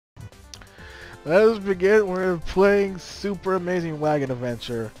Let us begin. We're playing Super Amazing Wagon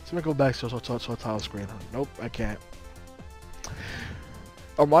Adventure. So let me go back to a title screen. Nope, I can't.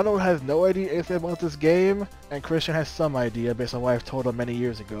 Armando has no idea anything about this game, and Christian has some idea based on what I've told him many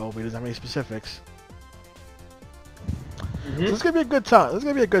years ago, but he doesn't have any specifics. So this is gonna be a good time. This is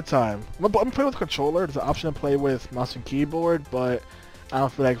gonna be a good time. I'm playing with the controller. There's an option to play with mouse and keyboard, but I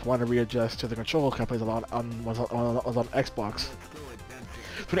don't feel like I want to readjust to the controller because I play a lot on Xbox.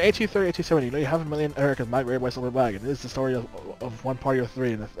 From 1830 1870, you know you have a million Americans migrated by Silver Wagon. This is the story of one party of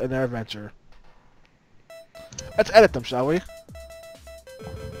three in their adventure. Let's edit them, shall we?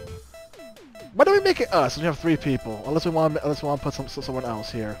 Why don't we make it us? We have three people. Unless we want to put someone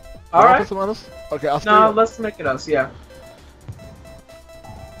else here. All right. Put someone else? Okay, I'll No, let's make it us. Yeah.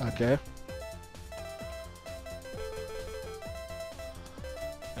 Okay.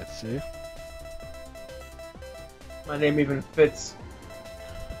 Let's see. My name even fits.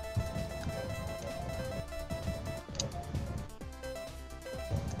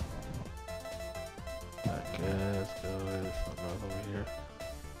 Okay, let's do this. Over here.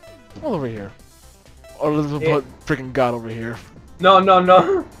 All over here. Or let's put freaking God over here. No, no,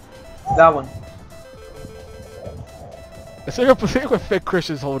 no. That one. I think I could fit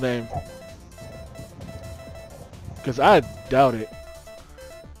Christian's whole name. Because I doubt it.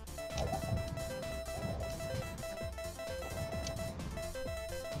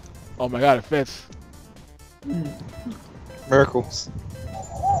 Oh my god, it fits. Miracles.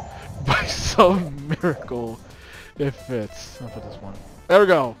 By some miracle, it fits. I'll put this one. There we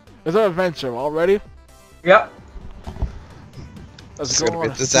go. It's an adventure. All ready? Yep. Let's It's go gonna be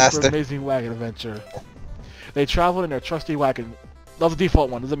on a disaster. Super Amazing Wagon Adventure. They traveled in their trusty wagon. That's the default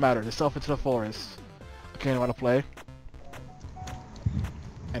one. Doesn't matter. They self into the forest. Okay, you want to play?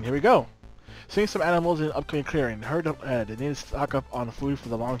 And here we go. Seeing some animals in an upcoming clearing. Heard ahead. They need to stock up on food for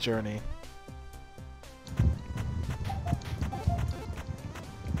the long journey.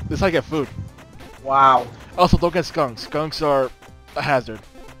 This is how you get food. Wow. Also, don't get skunks. Skunks are a hazard.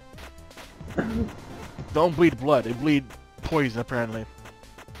 Don't bleed blood. They bleed poison, apparently.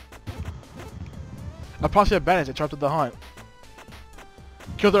 Approximate bandits interrupted the hunt.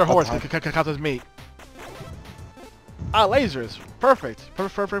 Kill their horse. Count as meat. Ah, lasers. Perfect.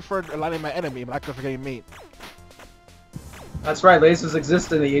 Perfect for aligning my enemy, but not good for getting meat. That's right. Lasers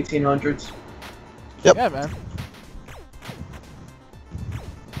exist in the 1800s. Yep. Yeah, man.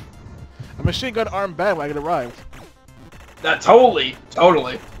 A machine gun armed bandwagon arrived. That totally.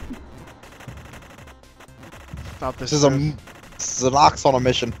 Stop this. This is an ox on a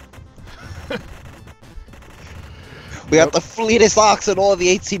mission. We got the fleetest ox in all of the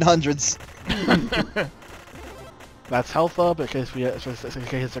 1800s. That's health up in case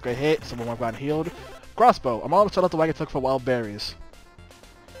it's like a hit. Someone got healed. Crossbow. I'm almost out the wagon to look for wild berries.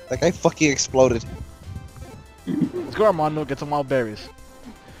 That guy fucking exploded. Let's go, Armando. Get some wild berries.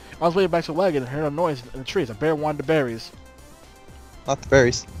 I was waiting back to the wagon and heard a noise in the trees. A bear wanted the berries. Not the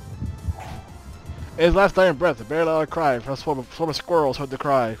berries. In his last dying breath, the bear let out a cry. From a swarm of squirrels heard the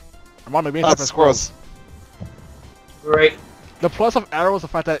cry. Armando being Not for squirrels. Great. The plus of arrows is the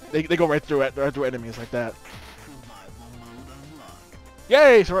fact that they go right through enemies like that.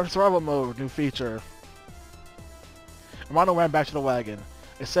 Yay! Survival mode, new feature. Armando ran back to the wagon.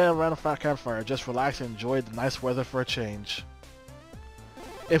 They sat around a fat campfire, just relaxed and enjoyed the nice weather for a change.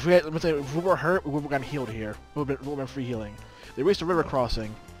 If we were hurt, we would have gotten healed here. We would have been free healing. They reached a river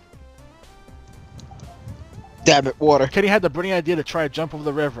crossing. Damn it, water. Kenny had the brilliant idea to try to jump over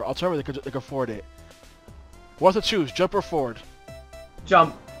the river. Alternatively, they could afford it. What's to choose, jump or ford?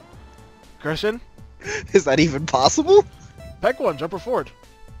 Jump. Christian? Is that even possible? Pick one, jump or ford.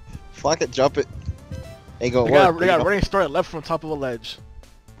 Fuck it, jump it. Ain't gonna They work. got a running start left from the top of a ledge.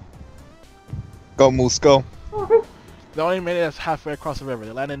 Go, Moose, go. They only made it halfway across the river.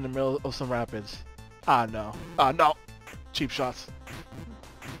 They landed in the middle of some rapids. Ah, no. Ah, no. Cheap shots.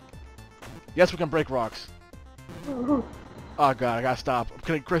 Yes, we can break rocks. Oh, God, I gotta stop. I'm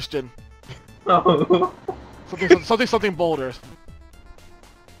kidding, Christian. Oh. Something bolder.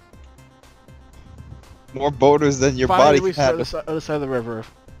 More boulders than your Finally, body we can reached the other side of the river.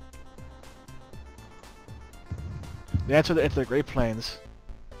 They entered into the Great Plains.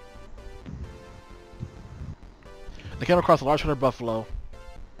 They came across a large herd of buffalo.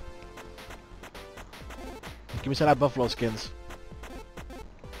 Give me some of that buffalo skins.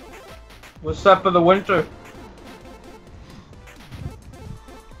 What's up for the winter?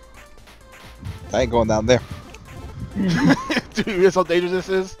 I ain't going down there. Dude, you know how dangerous this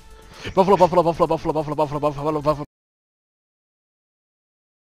is? Buffalo, buffalo, buffalo, buffalo, buffalo, buffalo, buffalo, buffalo.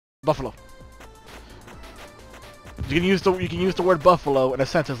 Buffalo. You can use the word buffalo in a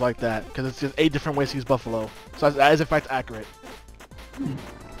sentence like that because it's just 8 different ways to use buffalo. So that is in fact accurate.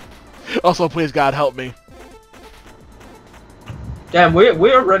 Also, please God help me. Damn, we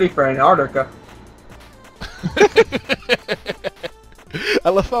are ready for Antarctica. I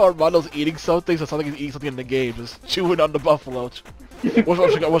love how Armando's eating something, so something he's eating something in the game, just chewing on the buffalo. Wish I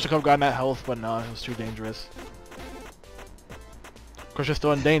could have gotten that health, but no, it was too dangerous. Of course, you're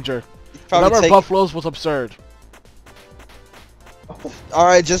still in danger. The number of buffaloes was absurd.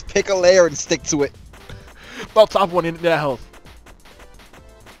 Alright, just pick a layer and stick to it. About top one, you need that health.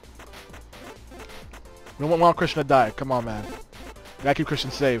 We don't want Christian to die. Come on, man. We gotta keep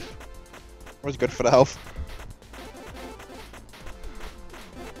Christian safe. What's good for the health?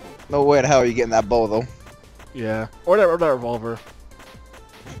 No way in hell are you getting that bow, though. Yeah. Or that revolver.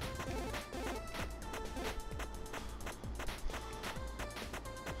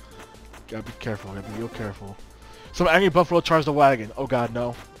 Gotta be careful. Gotta be real careful. Some angry buffalo charged the wagon. Oh god,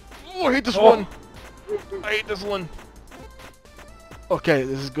 no. Oh, I hate this one. I hate this one. Okay,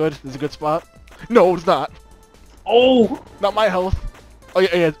 this is good. This is a good spot. No, it's not. Oh! Not my health. Oh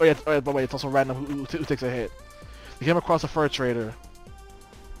yeah, but wait, it's also random who takes a hit. They came across a fur trader.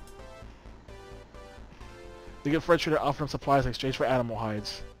 They get fur trader offering supplies in exchange for animal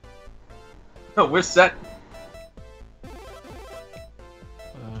hides. Oh, we're set.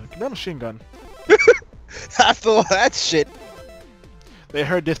 Get that machine gun. After all that shit. They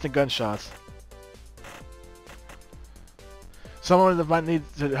heard distant gunshots. Someone that might need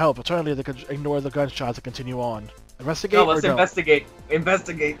to help. Alternatively, they could ignore the gunshots and continue on. Investigate. No, let's or investigate.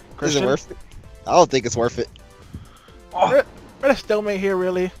 Investigate. Is it worth it? I don't think it's worth it. Oh. We're a stalemate here,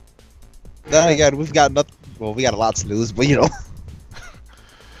 really. Then again, we've got nothing. Well, we got a lot to lose, but you know.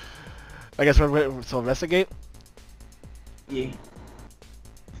 I guess we're so investigate. Yeah.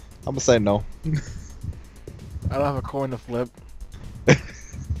 I'm gonna say no. I don't have a coin to flip.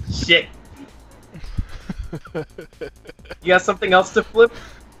 Shit. You got something else to flip?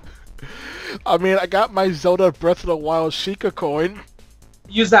 I mean, I got my Zelda Breath of the Wild Sheikah coin.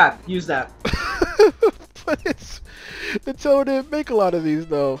 Use that. Use that. But Nintendo didn't make a lot of these,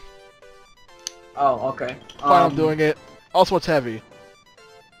 though. Oh, okay. Fine, I'm doing it. Also, it's heavy.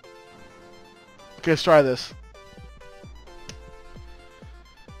 Okay, let's try this.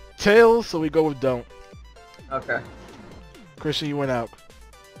 Tails, so we go with don't. Okay. Christian, you went out.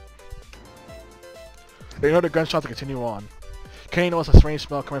 They heard the gunshots to continue on. Kenny noticed a strange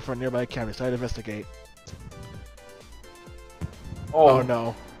smell coming from a nearby camp. He decided to investigate. Oh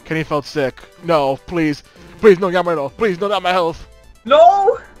no. Kenny felt sick. No, please. Please, no, not my health. Please, no, not my health.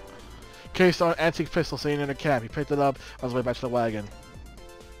 No! Kenny saw an antique pistol sitting in the camp. He picked it up on his way back to the wagon.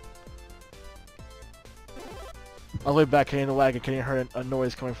 On his way back, Kenny in the wagon, Kenny heard a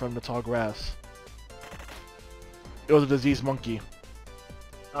noise coming from the tall grass. It was a diseased monkey.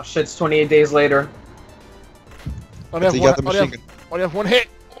 Oh shit, it's 28 days later. Only have one hit.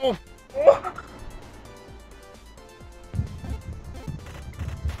 Oh.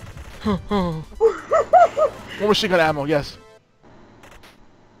 One machine gun ammo, yes.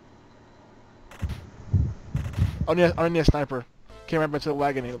 I need a sniper. Came right back to the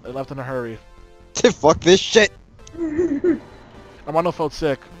wagon. He left in a hurry. Fuck this shit. Armando felt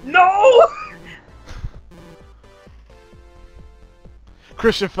sick. No!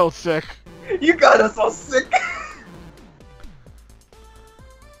 Christian felt sick. You got us all sick.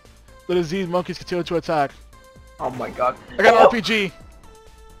 The diseased monkeys continued to attack. Oh my god. I got an RPG.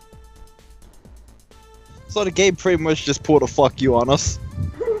 So the game pretty much just pulled a fuck you on us.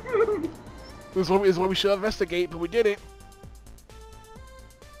 This is what we should investigate, but we didn't.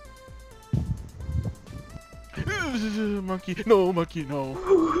 Monkey, no.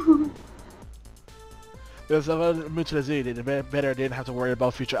 There's a mutual disease. The better didn't have to worry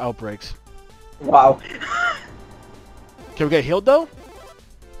about future outbreaks. Wow. Can we get healed though?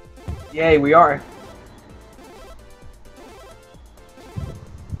 Yay, we are.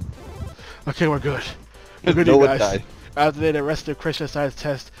 Okay, we're good. We're good, No you one guys. died. After they arrested Christian decided to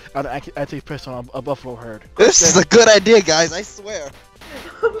test out an antique pistol on a buffalo herd. This is a good idea, guys. I swear.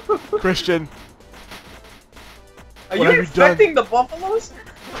 Christian. Are you infecting the buffaloes?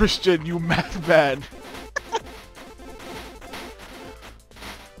 Christian, you madman.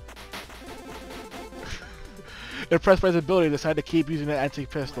 Impressed by his ability, decided to keep using the antique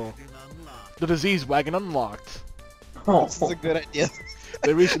pistol. The disease wagon unlocked. Oh. This is a good idea.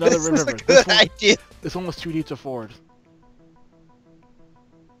 They reached another This river. is a good idea. This one was too deep to ford.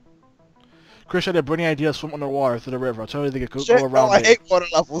 Christian had a brilliant idea to swim underwater through the river. I told you they could go around I it. hate water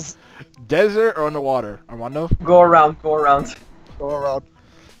levels. Desert or underwater? Armando? Go around. Go around.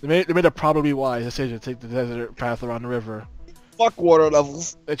 They made a probably wise decision to take the desert path around the river Fuck water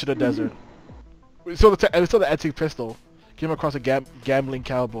levels. into the desert. We saw the antique pistol. Came across a gambling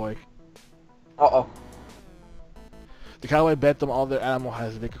cowboy. Uh-oh. The cowboy bet them all their animal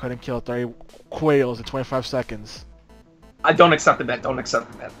hides they couldn't kill 30 quails in 25 seconds. I don't accept the bet. Don't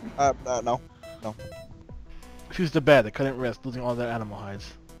accept the bet. No. Refused to bet. They couldn't risk losing all their animal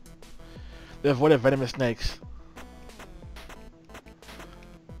hides. They avoided venomous snakes.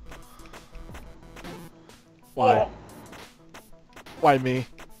 Why? Why me?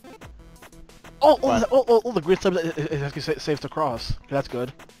 The green slab is actually safe to cross. Okay, that's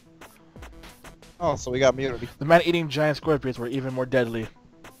good. Oh, so we got immunity. The man-eating giant scorpions were even more deadly.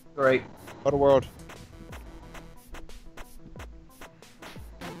 Great. What a world.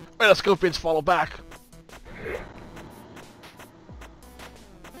 Wait, the scorpions follow back.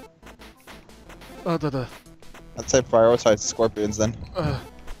 I'd say prioritize scorpions then.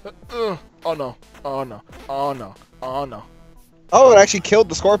 Oh no. Oh no. Oh no. Oh no. Oh, it actually killed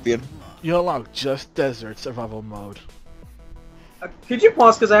the scorpion. You unlock just desert survival mode. Could you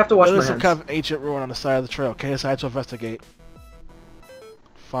pause because I have to wash my There's hands? some kind of ancient ruin on the side of the trail. Okay, decide to investigate.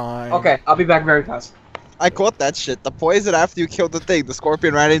 Fine. Okay, I'll be back very fast. I caught that shit. The poison after you killed the thing, the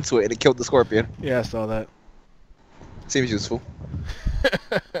scorpion ran into it and it killed the scorpion. Yeah, I saw that. Seems useful.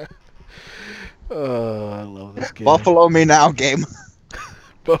 Oh, I love this game. Buffalo me now, game.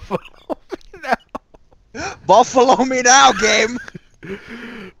 Buffalo me now. Buffalo me now, game.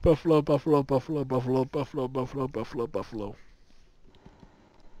 Buffalo, buffalo, buffalo, buffalo, buffalo, buffalo, buffalo, buffalo.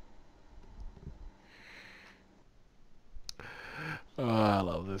 Oh, I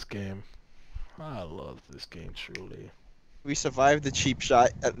love this game. I love this game truly. We survived the cheap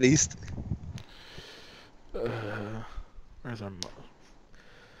shot, at least. Where's our mother?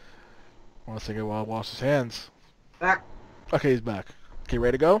 I want to take a while to wash his hands. Back. Okay, he's back. Okay,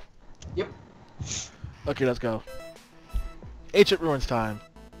 ready to go? Yep. Okay, let's go. Ancient ruins time.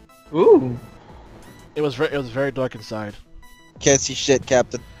 Ooh. It was very dark inside. Can't see shit,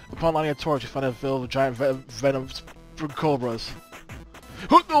 Captain. Upon lighting a torch, you find a field of giant venoms from cobras.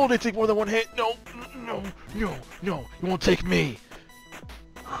 Oh, no, they take more than one hit. No, no, no, no. You won't take me.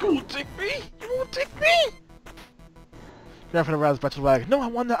 You won't take me. You won't take me. Grandfather rides back to the wagon. No, I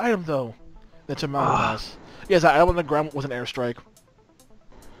won the item though. Then to mountain pass. Yes, the item on the ground was an airstrike.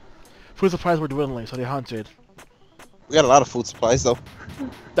 Food supplies were dwindling, so they hunted. We got a lot of food supplies, though.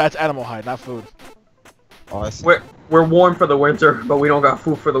 That's animal hide, not food. Oh, I see. We're warm for the winter, but we don't got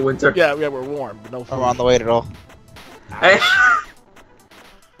food for the winter. Yeah, we're warm, but no food. I'm on the way at all. Hey.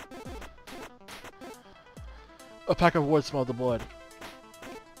 A pack of wood smelled the blood.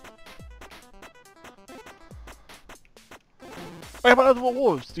 Wait, about the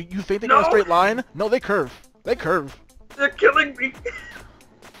wolves? Do you think they go in a straight line? No, they curve. They curve. They're killing me.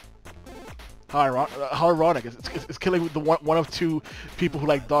 How ironic. It's killing the one of two people who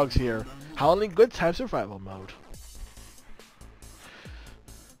like dogs here. Howling good time survival mode.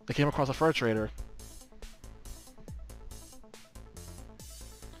 They came across a fur trader.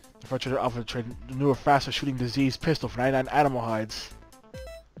 The fur trader offered to trade the newer, faster shooting disease pistol for 99 animal hides.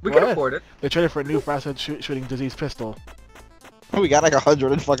 We can afford it. They traded for a new, faster shooting disease pistol. We got like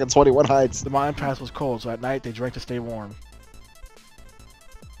 121 hides. The mountain pass was cold, so at night they drank to stay warm.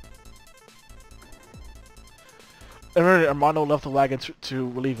 And then Armando left the wagon to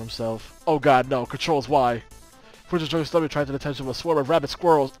relieve himself. Oh god, no. Controls, why? Fridge's drunk stomach tried to the attention of a swarm of rabbit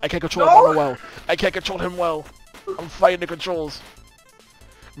squirrels. I can't control Armando well. I can't control him well. I'm fighting the controls.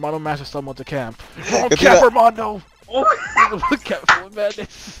 Armando mastered someone to camp. Wrong camp, Armando! Oh. Camp full of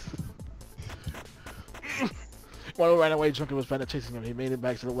madness. Armando ran away drunk and was bandit chasing him. He made it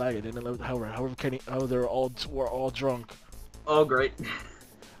back to the wagon. And however, they were all drunk. Oh, great.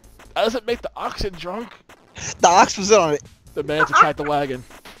 How does it make the oxen drunk? The ox was on it. The man to track the wagon.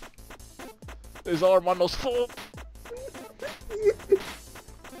 Is all Armando's fault.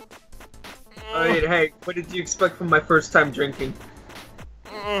 I mean, hey, what did you expect from my first time drinking?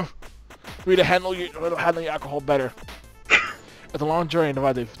 We need to handle your alcohol better. It's a long journey,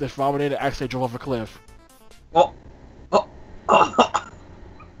 they vomited and accidentally drove off a cliff. Oh.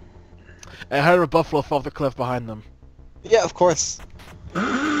 And a herd of buffalo fell off the cliff behind them. Yeah, of course.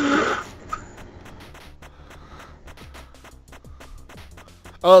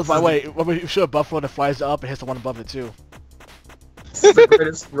 Oh, by the way, when we shoot a buffalo and it flies up, it hits the one above it too. This is the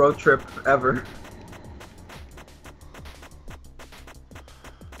greatest road trip ever.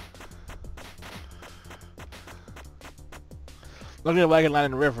 Luckily, the wagon landed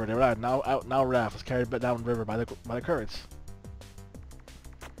in the river. They were out. Now raft was carried down the river by the currents.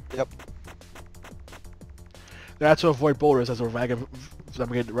 Yep. They had to avoid boulders as the wagon then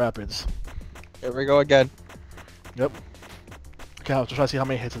we get the rapids. Here we go again. Yep. Okay, I'll just try to see how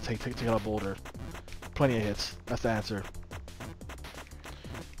many hits it takes to get a boulder. Plenty of hits. That's the answer.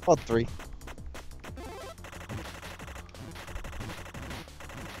 About 3.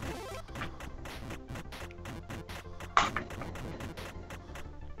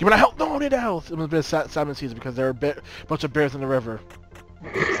 Give me that health! No, I need that health! It must have been salmon season because there are a bunch of bears in the river.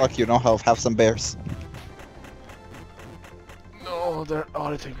 Fuck you, no health. Have some bears. No, they're... Oh,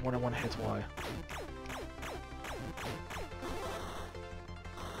 they take more than 1 hit. Why?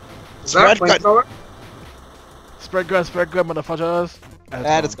 Is that a Spread gun. flamethrower? Spread good, motherfuckers!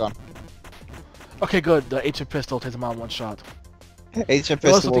 And it's gone. Okay, good. The ancient pistol takes them out in 1 shot. Ancient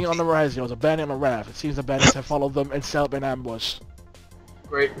There was pistol. something on the horizon. There was a bandit on a raft. It seems the bandits have followed them and set up an ambush.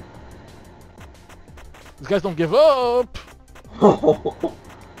 Great. These guys don't give up!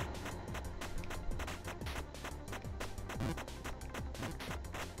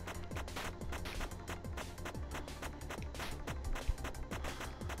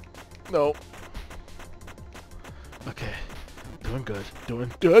 No. Okay. Doing good.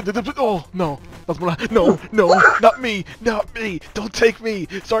 Doing good. Oh, no. That's my no, not me. Not me. Don't take me.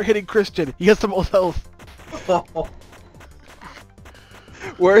 Start hitting Christian. He has the most health.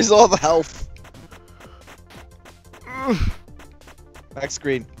 Where's all the health? Next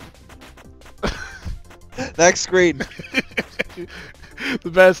screen. Next screen.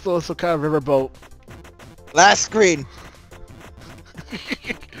 The man still is some kind of riverboat. Last screen.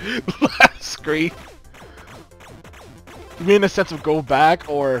 Last screen. You mean in the sense of go back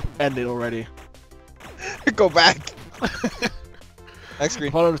or end it already? Go back. Next screen.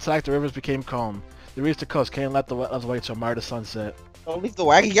 Upon attack, the rivers became calm. They reached the coast. Can't let the wetlands wait to admire the sunset. Don't leave the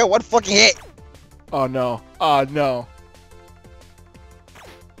wagon. Get 1 fucking hit. Oh no. Oh no.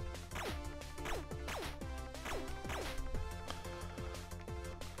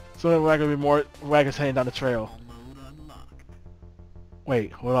 So then we're gonna be more wagons heading down the trail.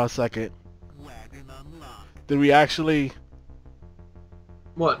 Wait, hold on a second. Did we actually...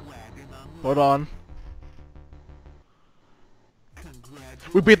 What? Hold on.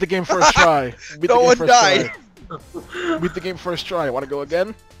 We beat the game first try. No one died. Beat the game first try. Want to go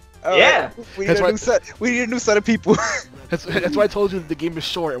again? Yeah. We need, we need a new set of people. That's why I told you that the game is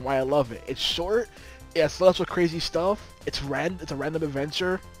short and why I love it. It's short. Yeah, it's lots of crazy stuff. It's a random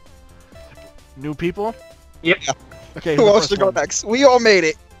adventure. New people. Yep. Okay. Who else should go next? We all made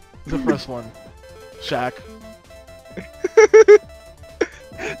it. The first one. Shaq.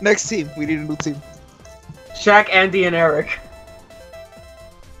 Next team. We need a new team. Shaq, Andy, and Eric.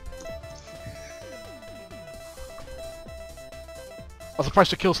 I'm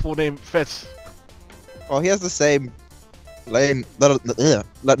surprised Shaquille's full name fits. Well, he has the same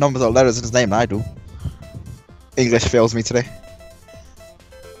numbers or letters in his name than I do. English fails me today.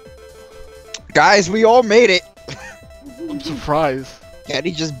 Guys, we all made it. I'm surprised.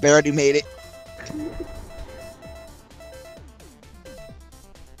 Kenny just barely made it.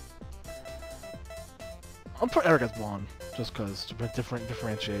 I'm put Eric as blonde, just cause to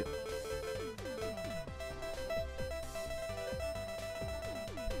differentiate.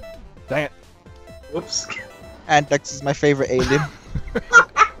 Dang it. Whoops. Andex is my favorite alien.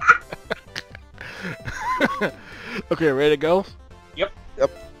 Okay, ready to go? Yep.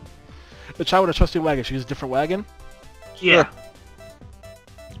 Yep. The child with a trusty wagon. She uses a different wagon. Yeah.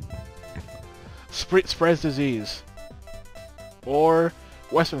 Spreads disease. Or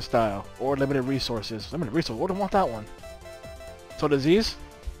Western style. Or limited resources. Limited resources. Wouldn't want that one. So disease?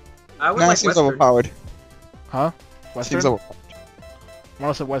 I would Nah, like seems Western. overpowered. Huh? Western? Seems overpowered.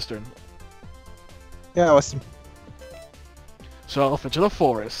 Mara said Western. Yeah, Western. So off into the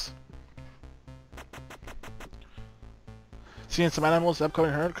forest. Seeing some animals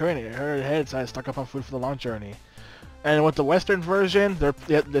upcoming her head decided to stock up on food for the long journey. And with the Western version,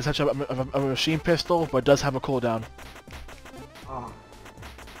 they're such a machine pistol, but it does have a cooldown. Oh.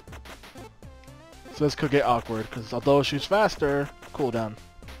 So this could get awkward, because although it shoots faster, cooldown.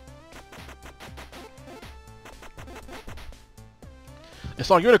 It's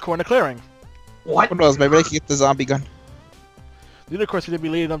all unicorn in the clearing. What? Who knows? Maybe they can get the zombie gun. The unicorns seem to be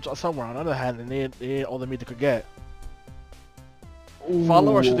leading them somewhere. On the other hand, they need all the meat they could get.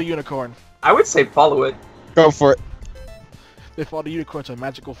 Follow or shoot the unicorn? I would say follow it. Go for it. They follow the unicorn to a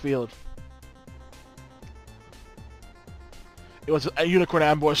magical field. It was a unicorn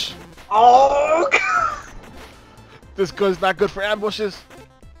ambush. Oh, God. This gun's not good for ambushes.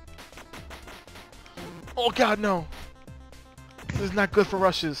 Oh god, no. This is not good for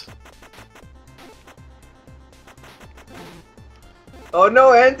rushes. Oh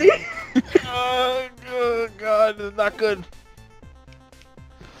no, Andy! Oh god, this is not good.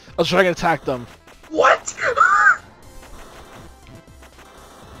 was trying to attack them. What?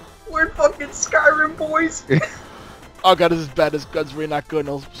 We're in fucking Skyrim, boys. Oh god, this is bad. This gun's really not good.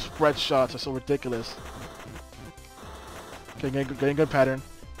 Those spread shots are so ridiculous. Okay, getting good pattern.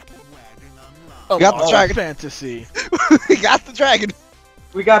 Oh, got the dragon. Fantasy. We got the dragon.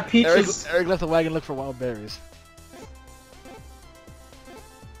 We got peaches. Eric left the wagon look for wild berries.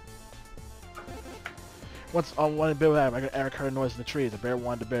 Once on one bear I got Eric heard a noise in the tree. The bear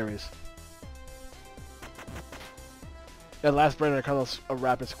wanted the berries. Yeah, last bird I caught a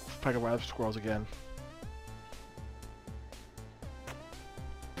rapid pack of rabbit squirrels again.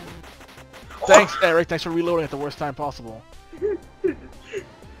 Thanks, Eric. Thanks for reloading at the worst time possible.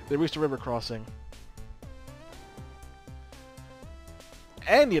 They reached the river crossing.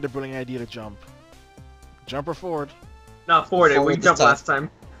 And he had a brilliant idea to jump. Jump or forward. Not forward. We Forward jumped this time. last time.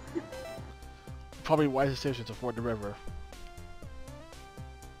 Probably wisest decision to ford the river.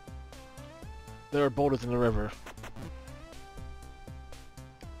 There are boulders in the river.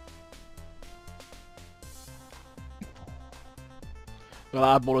 There are a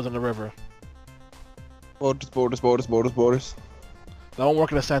lot of boulders in the river. Borders. That won't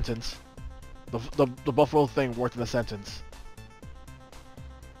work in a sentence. The buffalo thing worked in a sentence.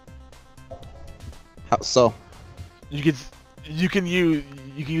 How so? You can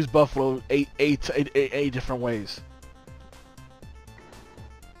use buffalo eight different ways.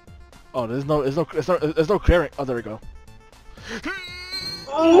 Oh, there's no clearing. Oh, there we go.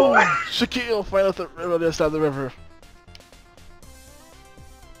 Oh! Shaquille fight out the other side of the river.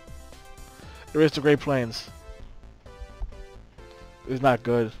 There is the Great Plains. It's not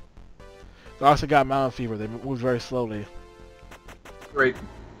good. They also got mountain fever. They move very slowly. Great.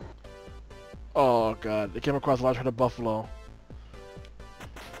 Oh god, they came across a large herd of buffalo.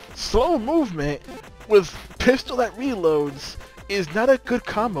 Slow movement with pistol that reloads is not a good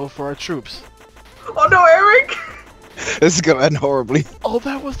combo for our troops. Oh no, Eric! This is gonna end horribly. Oh,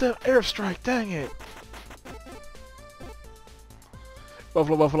 that was the airstrike, dang it.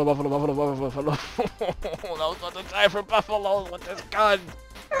 Buffalo. That was not the time for buffalo with this gun.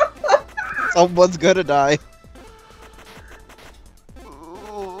 Someone's gonna die.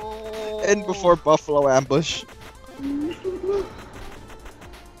 And before buffalo ambush.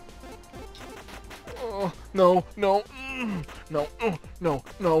 No,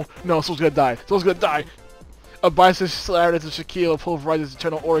 someone's gonna die. A bison slattered into Shaquille pulverizes his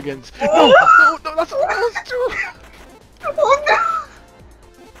internal organs. Oh! No, that's what I was doing. Oh no!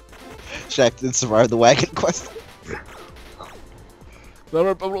 Shaq didn't survive the wagon quest. That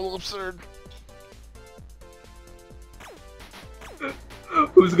was a little absurd.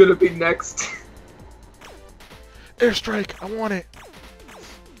 Who's gonna be next? Airstrike, I want it.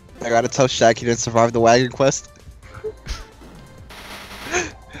 I gotta tell Shaq he didn't survive the wagon quest.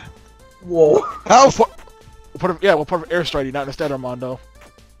 Whoa. How? We'll part of airstrike, you not understand, Armando.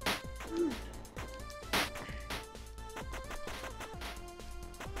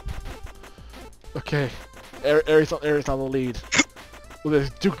 Okay, Eric's on the lead. With this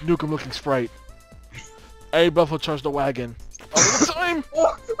Duke Nukem looking sprite. Hey, Buffalo charged the wagon. All the time!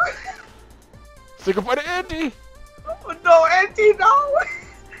 Oh. Say goodbye to Andy! Oh no, Auntie, no!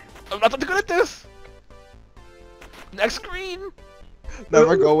 I'm not that good at this! Next screen!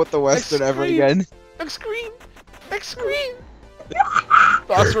 Never go with the Western ever screen. again. Next screen! Next screen!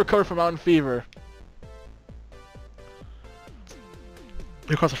 Thoughts recovered from mountain fever.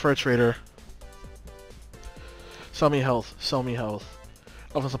 Here comes a fur trader. Sell me health. Sell me health.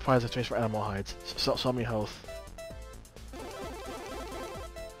 Offer supplies exchange for animal hides. Sell me health.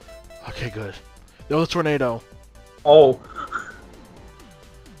 Okay, good. There was a tornado. Oh.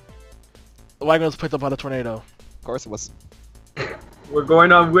 The wagon was picked up by the tornado. Of course it was. We're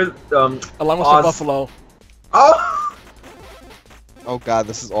going on with, Along with some Oz. buffalo. Oh! Oh god,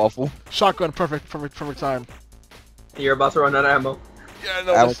 this is awful. Shotgun, perfect time. You're about to run out of ammo. Yeah, I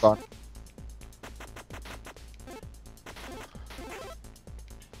know. That was gone.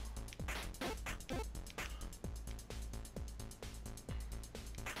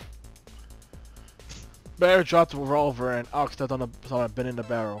 Bear dropped the revolver and Ox stepped on a bin in the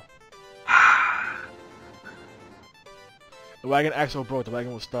barrel. The wagon axle broke. The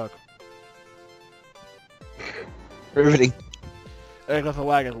wagon was stuck. Riveting. Eric left the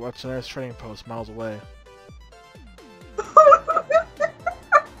wagon and walked to the nearest trading post miles away.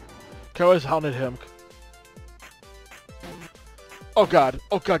 Cowards hounded him. Oh god,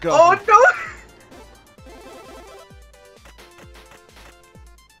 get Oh off me. no!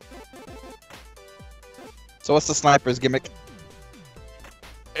 So what's the sniper's gimmick?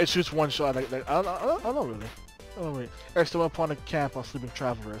 It shoots one shot. I don't know really. Oh wait. Eric still upon a camp on sleeping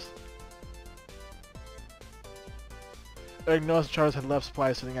travelers. Eric noticed the travelers had left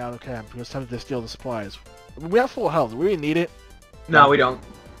supplies sitting out of camp. He was tempted to steal the supplies. We have full health. Do we really need it? No, we don't.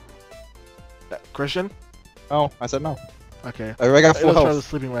 Christian? Oh, I said no. Okay. I got full Travelers health.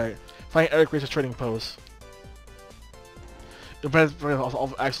 sleeping right. Find Eric reaches trading post. It depends on all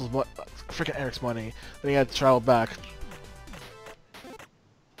of Axel's freaking Eric's money. Then he had to travel back.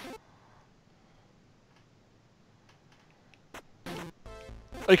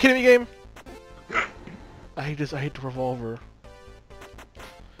 Are you kidding me, game? I hate this. I hate the revolver.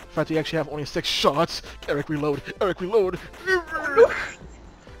 In fact, you actually have only 6 shots. Eric, reload. Eric, reload.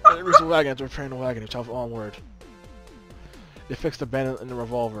 Eric, reach the wagon to return the wagon. He traveled onward. They fixed the bend in the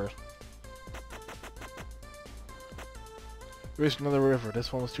revolver. We reached another river.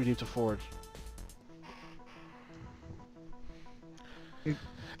 This one was too deep to ford.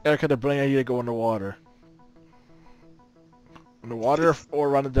 Eric had a brilliant idea to go underwater. Underwater or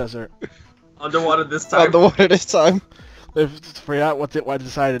around the desert? Underwater this time. Underwater this time. They forgot why they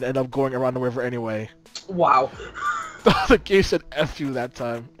decided to end up going around the river anyway. Wow. The game said F you that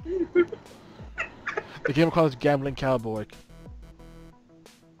time. The game called Gambling Cowboy.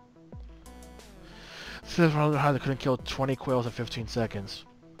 Says how they couldn't kill 20 quails in 15 seconds.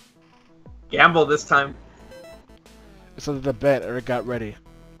 Gamble this time. It said that the bet Eric got ready.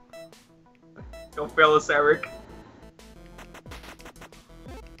 Don't fail us, Eric.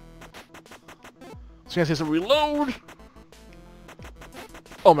 So you guys say some reload.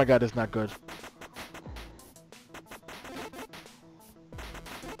 Oh my god, that's not good.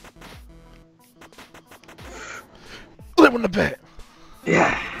 They won the bet.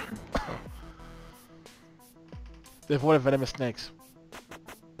 Yeah. They avoided venomous snakes.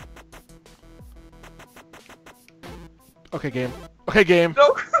 Okay, game. Okay, game.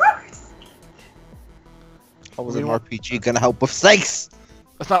 No. How was an RPG gonna help with snakes?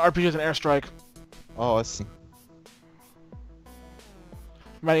 That's not RPG, it's an airstrike. Oh, I see.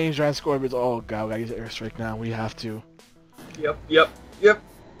 My name's giant scorpions. Oh god, we gotta use an airstrike now. We have to. Yep.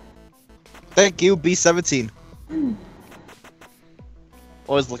 Thank you, B-17.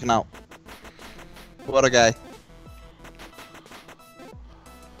 Always looking out. What a guy.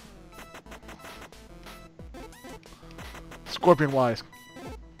 Scorpion wise.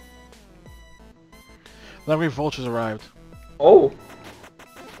 Legendary vultures arrived. Oh.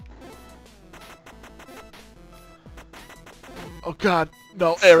 Oh god,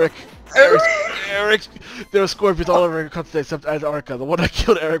 no, Eric. Eric. There were scorpions all over the country except Antarctica. The one that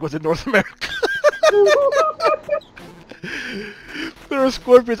killed Eric was in North America. There were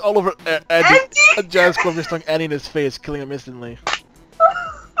scorpions all over Andy. A giant scorpion stung Andy in his face, killing him instantly.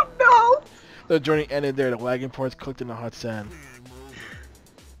 No. The journey ended there. The wagon ports cooked in the hot sand.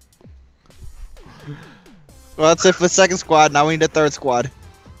 Well, that's it for the second squad. Now we need a third squad.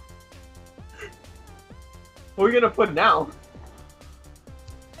 What are we gonna put now?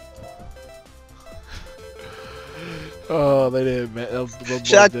 Oh, they didn't, man.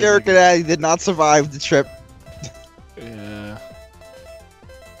 Shaq, Derek, and Addy did not survive the trip. Yeah.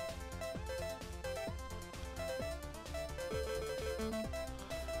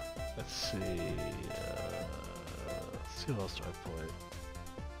 Let's see. Let's see what else do I put.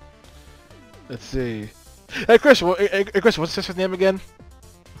 Let's see. Hey, Christian. Hey, Christian. What's his sister's name again?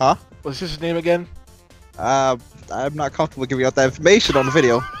 Huh? What's his sister's name again? I'm not comfortable giving out that information on the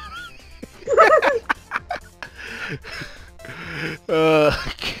video.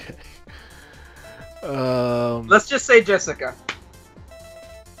 Okay. Let's just say Jessica.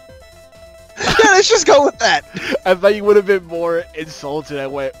 Yeah, let's just go with that. I thought you would have been more insulted. I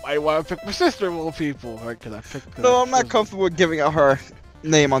want to pick my sister of all people. Right? Cause I picked. No, I'm not comfortable with giving out her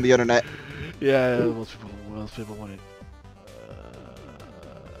name on the internet. Yeah, most people want it.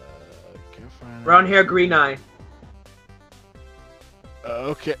 Can't find Brown hair, green eye.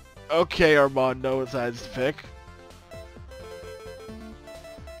 Okay, Armando decides to pick.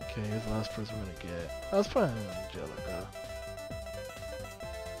 Okay, here's the last person we're gonna get. Let's put Angelica.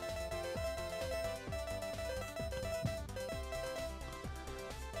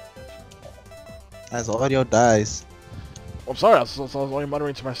 As audio dies. I'm sorry, I was only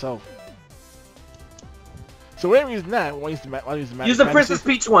muttering to myself. So we're using that. We'll use the magic. Use the Princess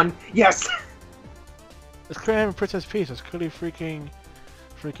Peach one. Yes. It's clearly having Princess Peach. It's clearly freaking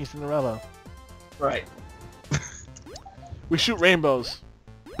Cinderella. Right. We shoot rainbows.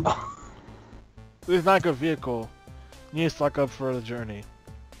 This is not a good vehicle. You need to stock up for the journey.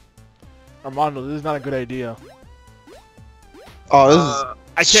 Armando, this is not a good idea. Oh, this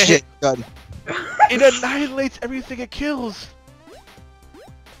I is can't shit gun. It annihilates everything it kills.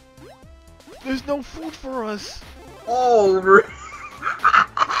 There's no food for us. Oh,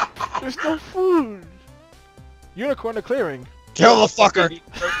 There's no food. Unicorn to clearing. Kill the fucker.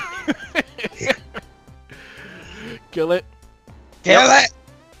 Kill it. Kill it.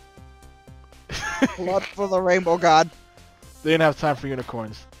 Blood for the rainbow god. They didn't have time for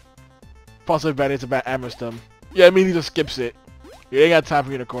unicorns. Possibly bad it's about Ammerstem. Yeah, I mean he just skips it. You ain't got time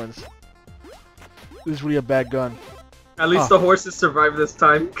for unicorns. This is really a bad gun. At least the horses survived this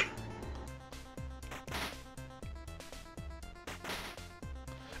time.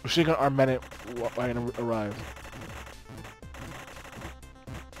 Machine gun armament wagon arrived.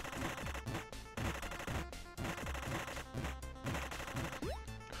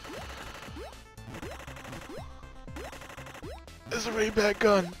 This is a really bad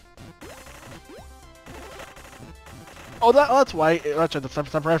gun. Oh, that's why. That's right. The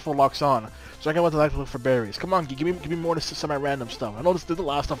temporary rifle locks on, so I can want to look for berries. Come on, give me more of this semi-random stuff. I know there's a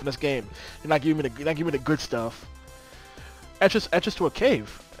lot of stuff in this game. You're not giving me the good stuff. Entrance to a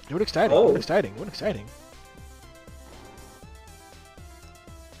cave. What exciting! Oh. What exciting! What exciting!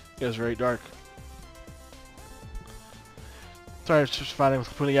 It was very dark. Sorry, it's just finding it was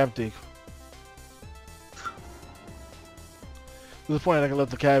completely empty. To the point I can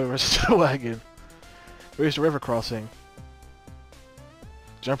lift the cabin versus the wagon. Reach the river crossing.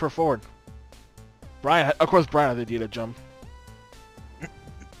 Jump her forward. Brian, of course Brian had the idea to jump.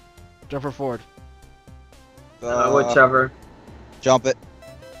 Jump her forward. Whichever. Jump it.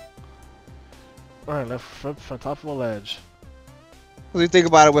 Alright, left flip from top of a ledge. When you think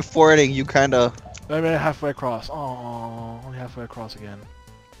about it, with forwarding, you kind of... I mean, halfway across. Oh, only halfway across again.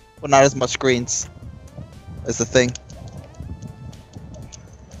 Well, not as much screens. Is the thing.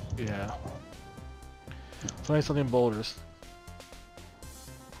 Yeah. Find something boulders.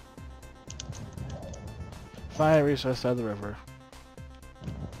 Find a resource side of the river.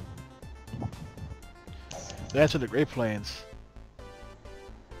 They answered the Great Plains.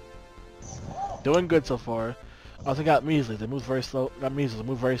 Doing good so far. Also got measly. They move very slow. Got measles. They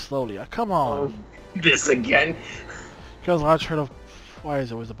move very slowly. Come on. Oh, this again. Because large herd of. Why is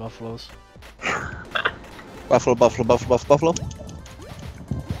it always the buffaloes? Buffalo, buffalo, buffalo, buffalo, buffalo.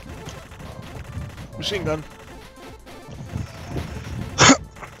 Machine gun.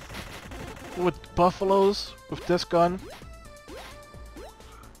 With buffaloes with this gun.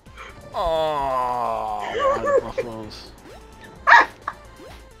 Oh, buffaloes.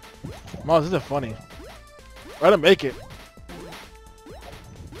 Mom, this isn't funny. Try to make it.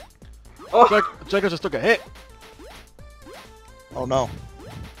 Oh. Jacob just took a hit. Oh no.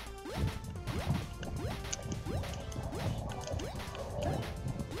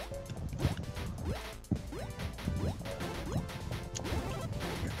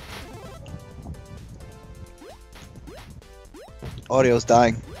 Audio's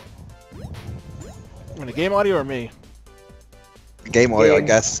dying. I mean, the game audio or me? Game audio, I Game.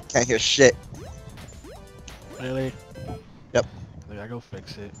 guess. Can't hear shit. Really? Yep. I gotta go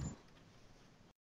fix it.